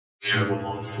Come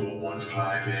on,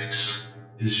 415X.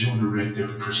 Is your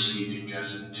directive proceeding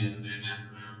as intended?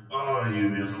 Are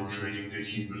you infiltrating the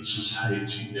human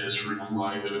society as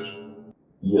required?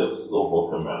 Yes,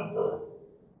 Local Commander.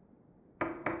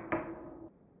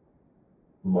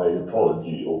 My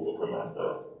apology, Over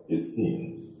Commander. It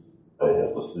seems I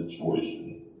have a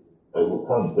situation. I will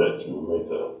contact you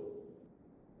later.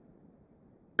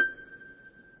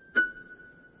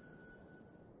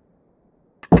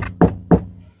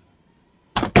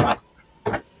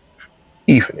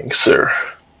 Evening, sir.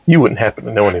 You wouldn't happen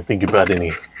to know anything about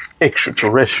any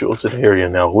extraterrestrials in the area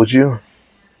now, would you?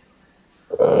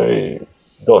 I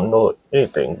don't know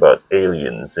anything about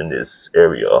aliens in this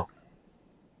area.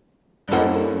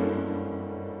 I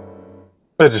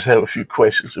just have a few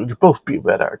questions so we could both be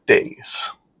about our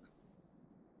days.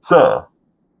 Sir,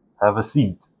 have a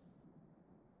seat.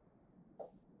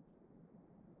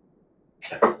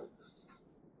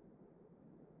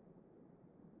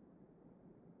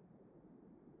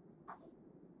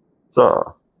 Sir,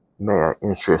 may I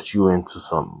interest you into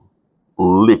some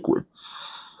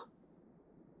liquids?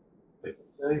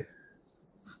 Okay.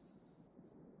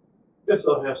 Guess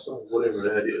I'll have some whatever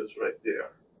that is right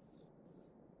there.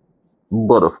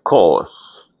 But of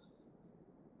course.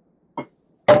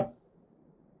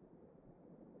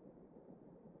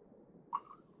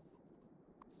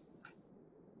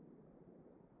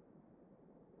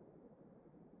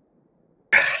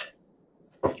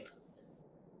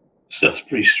 Stuff's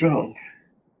pretty strong.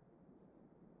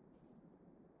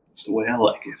 That's the way I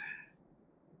like it.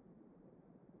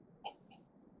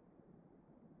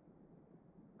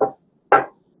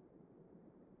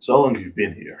 So how long have you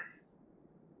been here?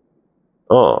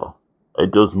 Oh, I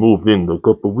just moved in a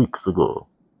couple weeks ago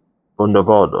from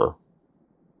Nevada.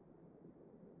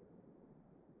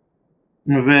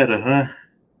 Nevada, huh?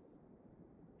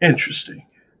 Interesting.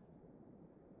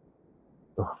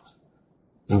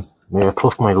 May I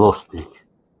puff my lost stick?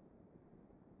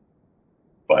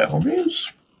 By all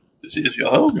means. This is your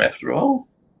home, after all.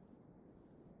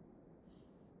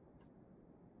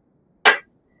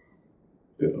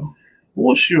 Yeah.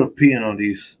 What's your opinion on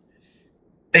these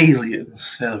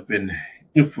aliens that have been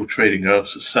infiltrating our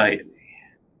society?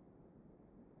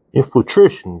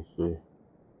 Infiltration, you say?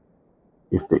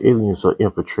 If the aliens are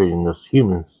infiltrating us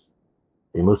humans,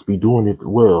 they must be doing it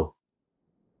well.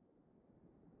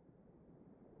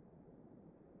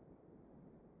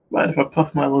 Mind if I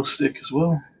puff my little stick as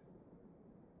well?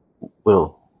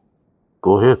 Well,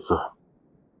 go ahead, sir.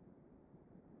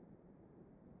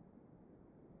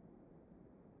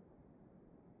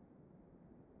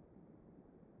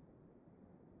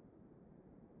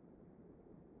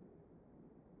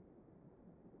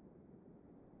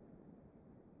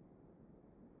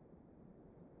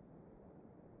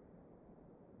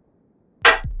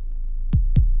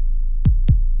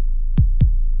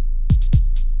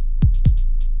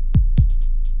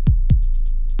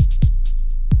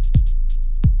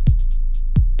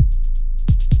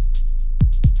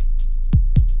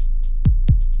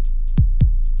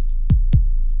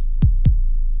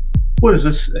 What does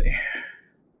this say?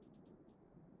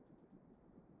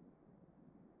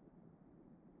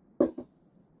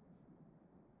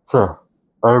 Sir,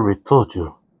 I already told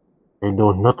you. I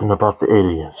know nothing about the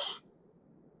aliens.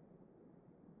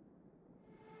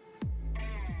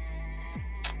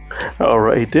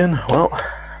 Alright then, well,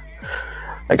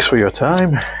 thanks for your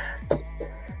time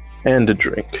and a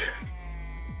drink.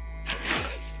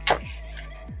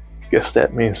 Guess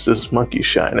that means this monkey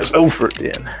shine is over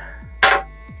then.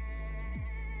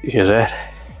 You hear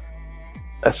that?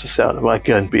 That's the sound of my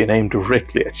gun being aimed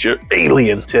directly at your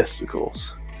alien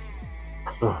testicles.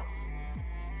 Sir,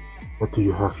 what do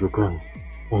you have your gun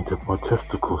aimed at my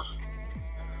testicles?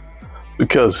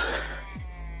 Because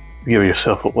you give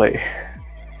yourself away.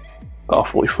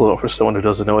 Awfully fluent for someone who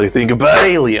doesn't know anything about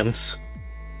aliens.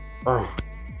 Oh.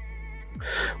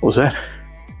 What was that?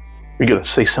 You gonna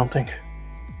say something?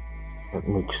 That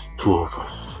makes two of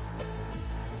us.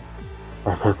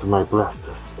 I've had my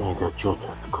blasters aimed at your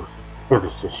testicles ever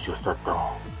since you sat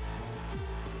down.